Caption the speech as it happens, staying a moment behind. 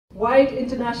wide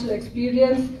international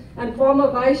experience, and former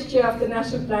Vice Chair of the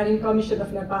National Planning Commission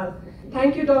of Nepal.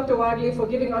 Thank you, Dr. Wagle, for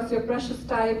giving us your precious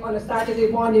time on a Saturday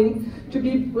morning to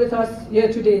be with us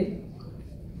here today.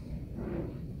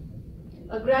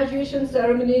 A graduation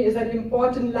ceremony is an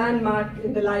important landmark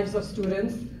in the lives of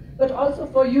students, but also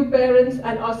for you parents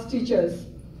and us teachers.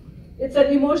 It's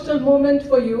an emotional moment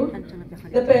for you,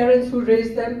 the parents who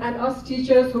raised them, and us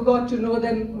teachers who got to know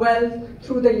them well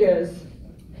through the years.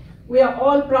 We are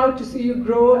all proud to see you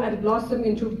grow and blossom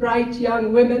into bright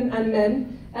young women and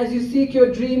men as you seek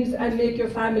your dreams and make your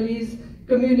families,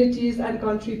 communities, and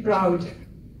country proud.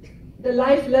 The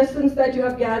life lessons that you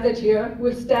have gathered here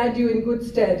will stand you in good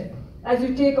stead as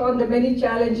you take on the many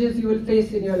challenges you will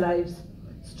face in your lives.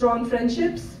 Strong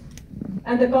friendships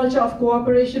and the culture of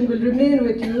cooperation will remain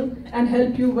with you and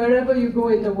help you wherever you go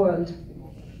in the world.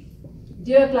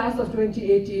 Dear class of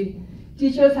 2018,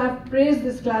 teachers have praised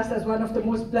this class as one of the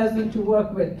most pleasant to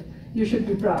work with. You should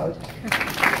be proud.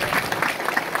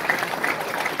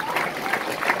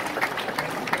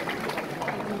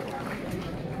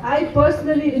 I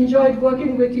personally enjoyed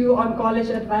working with you on college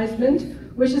advisement,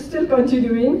 which is still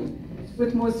continuing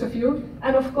with most of you,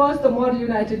 and of course the Model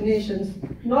United Nations.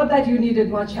 Not that you needed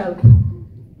much help,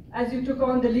 as you took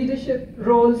on the leadership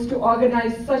roles to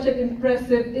organize such an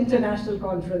impressive international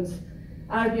conference,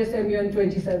 RBSMU in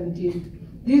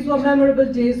 2017. These were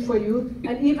memorable days for you,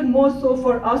 and even more so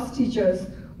for us teachers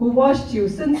who watched you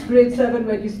since grade 7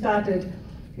 when you started,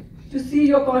 to see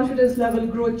your confidence level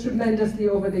grow tremendously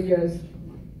over the years.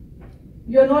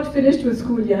 You're not finished with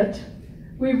school yet.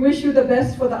 We wish you the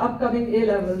best for the upcoming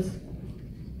A-levels.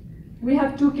 We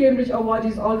have 2 Cambridge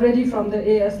awardees already from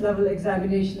the AS level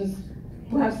examinations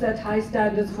who have set high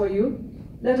standards for you.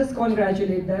 Let us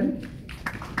congratulate them.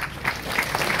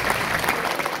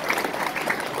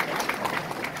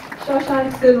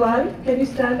 Shashank Silwal, can you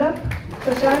stand up?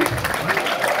 Shashank?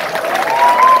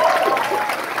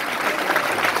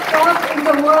 Top in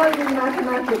the world in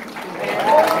mathematics.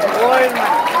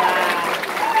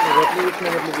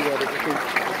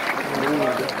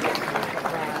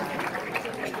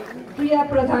 Priya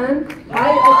Pradhan,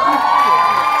 high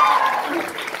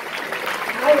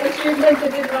achievement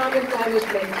in environment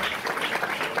management.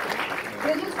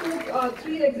 They just took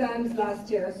 3 exams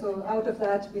last year, so out of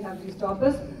that we have these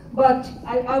toppers. But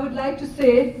I would like to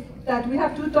say that we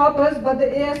have 2 toppers, but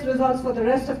the AS results for the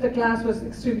rest of the class was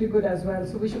extremely good as well,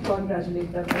 so we should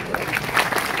congratulate them as well.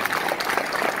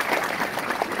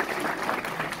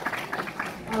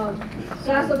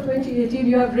 Class of 2018,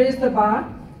 you have raised the bar,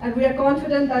 and we are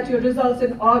confident that your results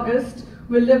in August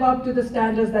will live up to the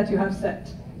standards that you have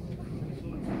set.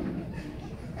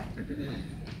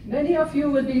 Many of you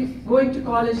will be going to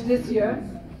college this year,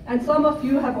 and some of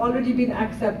you have already been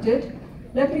accepted.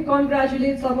 Let me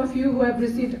congratulate some of you who have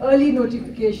received early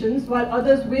notifications, while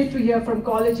others wait to hear from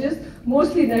colleges,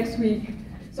 mostly next week.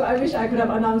 So I wish I could have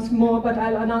announced more, but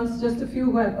I'll announce just a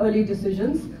few who have early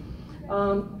decisions.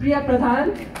 Priya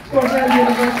Pradhan, Cornell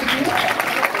University.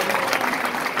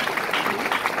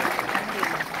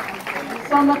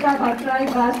 Samata Bhattrai,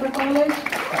 Basra College.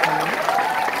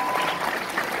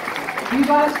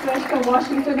 Vivas Freshka,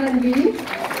 Washington and Lee.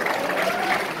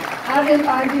 Arvind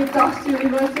Pandey, Tufts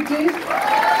University.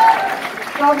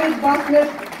 Savit Basnet,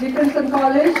 Dickinson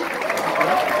College.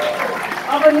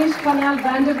 Avanish Khanal,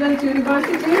 Vanderbilt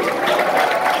University.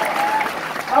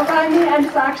 Avani and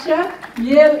Saksha,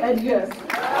 Yale and US.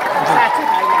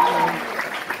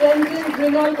 Tenzin,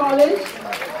 Grinnell College.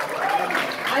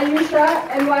 Ayusha,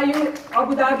 NYU,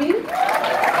 Abu Dhabi.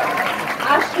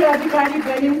 Ashri Adhikari,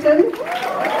 Bennington.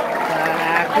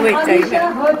 And Anisha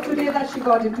heard today that she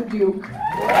got into Duke.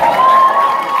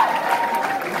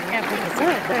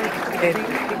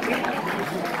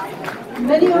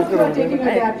 Many of you are taking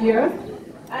a gap year.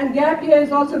 And gap year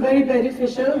is also very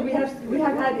beneficial. We have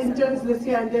had interns this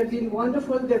year and they've been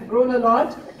wonderful. They've grown a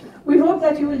lot. We hope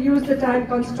that you will use the time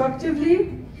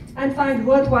constructively and find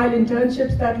worthwhile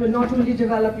internships that will not only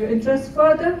develop your interests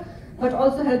further, but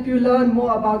also help you learn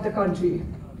more about the country.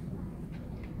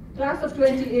 Class of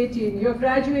 2018, your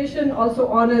graduation also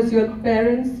honors your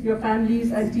parents, your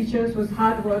families, and teachers whose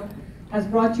hard work has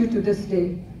brought you to this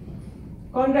day.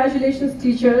 Congratulations,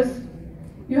 teachers.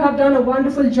 You have done a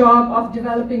wonderful job of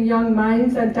developing young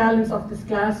minds and talents of this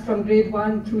class from grade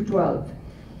 1 through 12.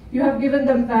 You have given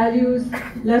them values,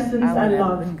 lessons, and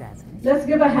love. Let's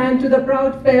give a hand to the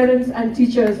proud parents and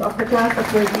teachers of the class of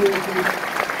 2018.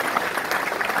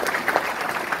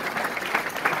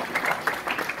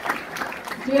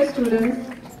 Dear students,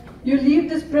 you leave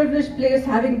this privileged place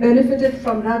having benefited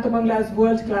from Rato Bangala's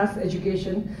world-class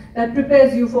education that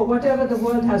prepares you for whatever the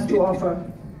world has to offer.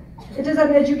 It is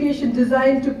an education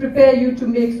designed to prepare you to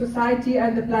make society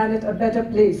and the planet a better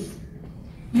place.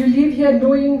 You leave here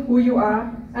knowing who you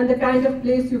are and the kind of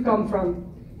place you come from.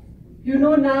 You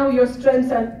know now your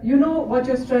strengths and you know what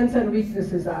your strengths and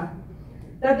weaknesses are.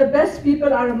 That the best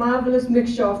people are a marvelous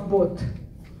mixture of both.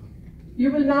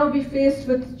 You will now be faced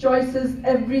with choices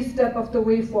every step of the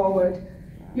way forward.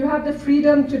 You have the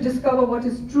freedom to discover what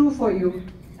is true for you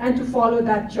and to follow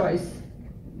that choice.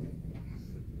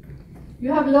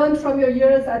 You have learned from your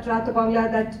years at Rato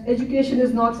Bangala that education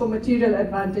is not for material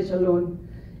advantage alone.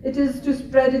 It is to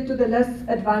spread it to the less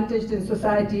advantaged in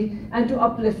society and to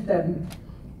uplift them.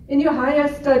 In your higher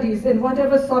studies, in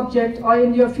whatever subject, or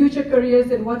in your future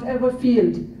careers in whatever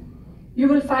field, you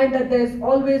will find that there is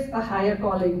always a higher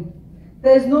calling.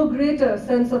 There is no greater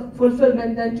sense of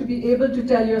fulfillment than to be able to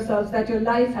tell yourselves that your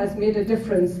life has made a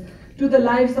difference to the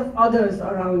lives of others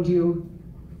around you.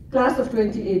 Class of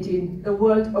 2018, the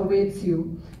world awaits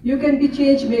you. You can be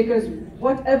change makers,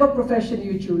 whatever profession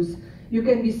you choose. You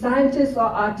can be scientists or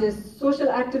artists, social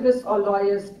activists or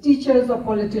lawyers, teachers or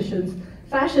politicians,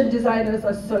 fashion designers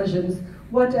or surgeons,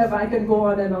 whatever, I can go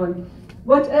on and on.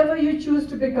 Whatever you choose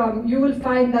to become, you will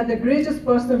find that the greatest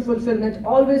personal fulfillment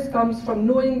always comes from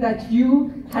knowing that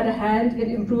you had a hand in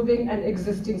improving an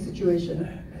existing situation.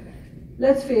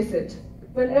 Let's face it,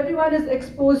 when everyone is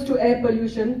exposed to air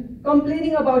pollution,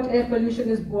 complaining about air pollution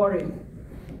is boring.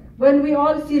 When we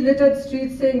all see littered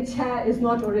streets, saying "cha" is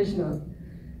not original.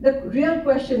 The real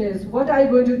question is, what are you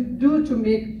going to do to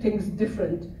make things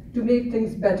different, to make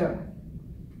things better?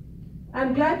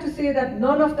 I'm glad to say that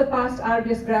none of the past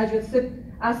RBS graduates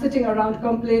are sitting around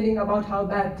complaining about how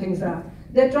bad things are.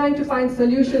 They're trying to find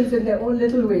solutions in their own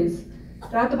little ways.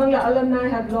 Rato Bangala alumni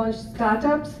have launched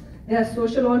startups, they are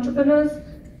social entrepreneurs,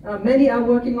 many are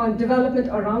working on development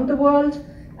around the world,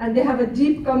 and they have a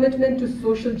deep commitment to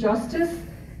social justice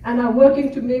and are working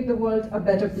to make the world a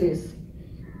better place.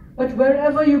 But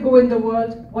wherever you go in the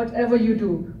world, whatever you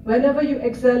do, whenever you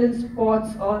excel in sports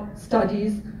or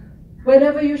studies,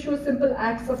 whenever you show simple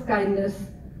acts of kindness,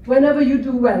 whenever you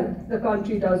do well, the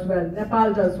country does well,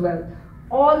 Nepal does well.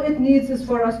 All it needs is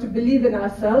for us to believe in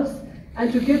ourselves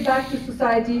and to give back to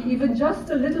society even just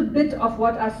a little bit of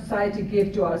what our society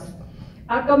gave to us.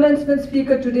 Our commencement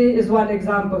speaker today is one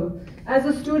example. As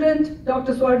a student,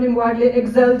 Dr. Swarnim Wagle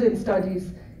excelled in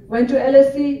studies. Went to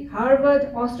LSE,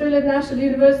 Harvard, Australian National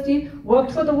University,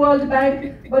 worked for the World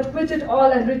Bank, but quit it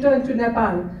all and returned to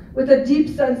Nepal with a deep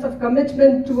sense of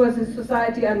commitment towards his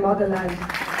society and motherland.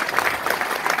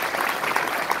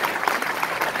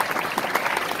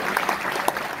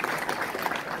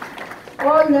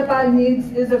 All Nepal needs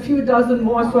is a few dozen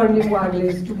more Swarnim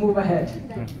Wagles to move ahead.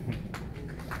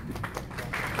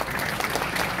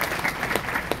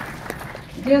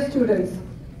 Dear students,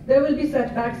 there will be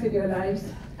setbacks in your lives,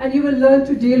 and you will learn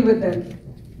to deal with them.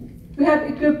 We have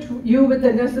equipped you with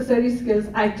the necessary skills.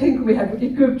 I think we have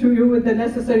equipped you with the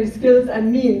necessary skills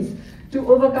and means to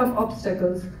overcome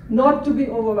obstacles, not to be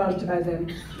overwhelmed by them.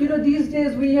 You know, these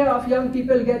days we hear of young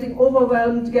people getting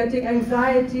overwhelmed, getting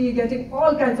anxiety, getting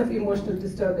all kinds of emotional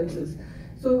disturbances.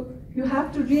 So you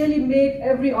have to really make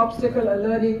every obstacle a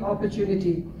learning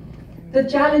opportunity. The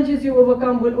challenges you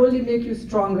overcome will only make you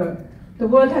stronger. The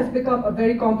world has become a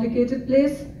very complicated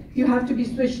place. You have to be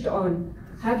switched on.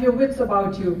 Have your wits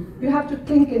about you. You have to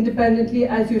think independently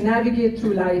as you navigate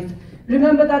through life.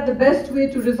 Remember that the best way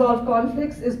to resolve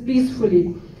conflicts is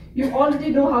peacefully. You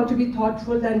already know how to be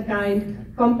thoughtful and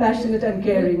kind, compassionate and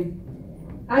caring.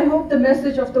 I hope the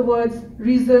message of the words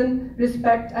reason,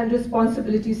 respect and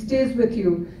responsibility stays with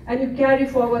you and you carry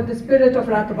forward the spirit of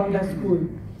Rato Bangala School.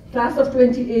 Class of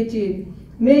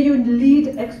 2018, may you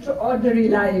lead extraordinary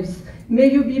lives. May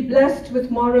you be blessed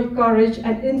with moral courage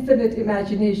and infinite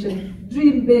imagination.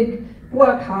 Dream big,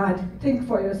 work hard, think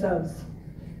for yourselves.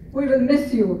 We will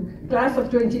miss you, class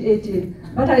of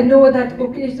 2018, but I know that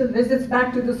occasional visits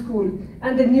back to the school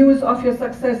and the news of your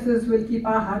successes will keep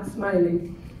our hearts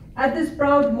smiling. At this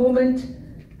proud moment,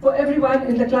 for everyone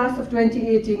in the class of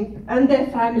 2018 and their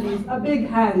families, a big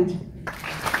hand.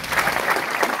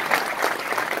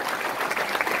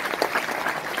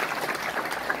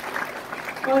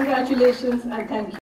 Congratulations and thank you.